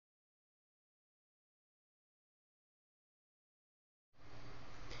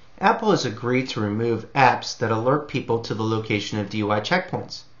Apple has agreed to remove apps that alert people to the location of DUI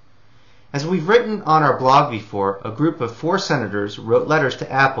checkpoints. As we've written on our blog before, a group of 4 senators wrote letters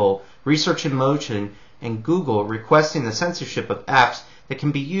to Apple, Research in Motion, and Google requesting the censorship of apps that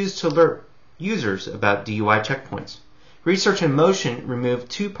can be used to alert users about DUI checkpoints. Research in Motion removed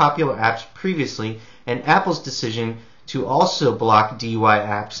 2 popular apps previously, and Apple's decision to also block DUI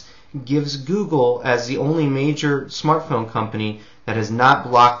apps gives Google as the only major smartphone company that has not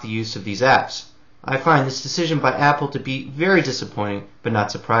blocked the use of these apps. I find this decision by Apple to be very disappointing, but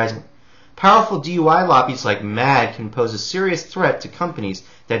not surprising. Powerful DUI lobbies like MAD can pose a serious threat to companies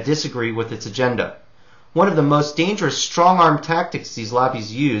that disagree with its agenda. One of the most dangerous strong-arm tactics these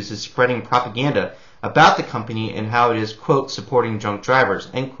lobbies use is spreading propaganda about the company and how it is, quote, supporting drunk drivers,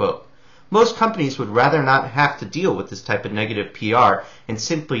 end quote. Most companies would rather not have to deal with this type of negative PR and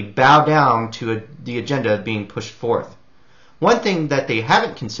simply bow down to the agenda being pushed forth. One thing that they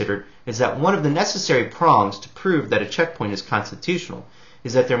haven't considered is that one of the necessary prongs to prove that a checkpoint is constitutional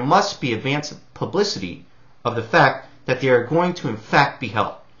is that there must be advance publicity of the fact that they are going to in fact be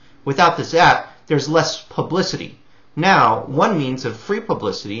held. Without this app, there's less publicity. Now, one means of free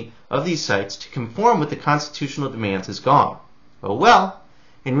publicity of these sites to conform with the constitutional demands is gone. Oh well.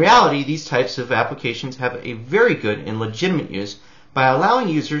 In reality, these types of applications have a very good and legitimate use by allowing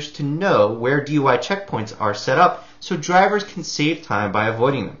users to know where DUI checkpoints are set up so drivers can save time by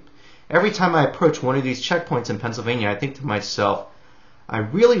avoiding them. Every time I approach one of these checkpoints in Pennsylvania, I think to myself, I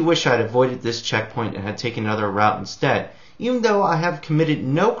really wish I'd avoided this checkpoint and had taken another route instead. Even though I have committed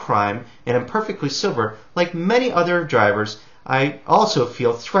no crime and am perfectly sober, like many other drivers, I also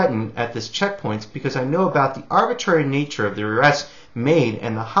feel threatened at this checkpoint because I know about the arbitrary nature of the arrests made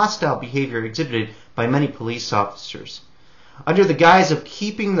and the hostile behavior exhibited by many police officers. Under the guise of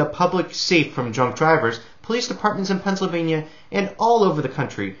keeping the public safe from drunk drivers, police departments in Pennsylvania and all over the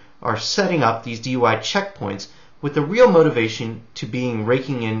country are setting up these DUI checkpoints with the real motivation to being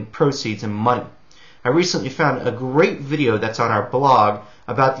raking in proceeds and money. I recently found a great video that's on our blog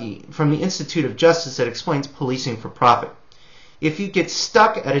from the Institute of Justice that explains policing for profit. If you get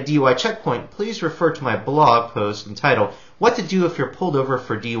stuck at a DUI checkpoint, please refer to my blog post entitled What to Do If You're Pulled Over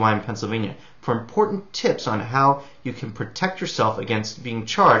for DUI in Pennsylvania for important tips on how you can protect yourself against being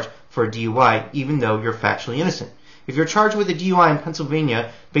charged for a DUI even though you're factually innocent. If you're charged with a DUI in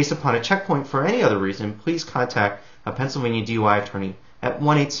Pennsylvania based upon a checkpoint for any other reason, please contact a Pennsylvania DUI attorney at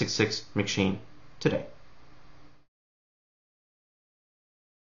 1-866-McShane today.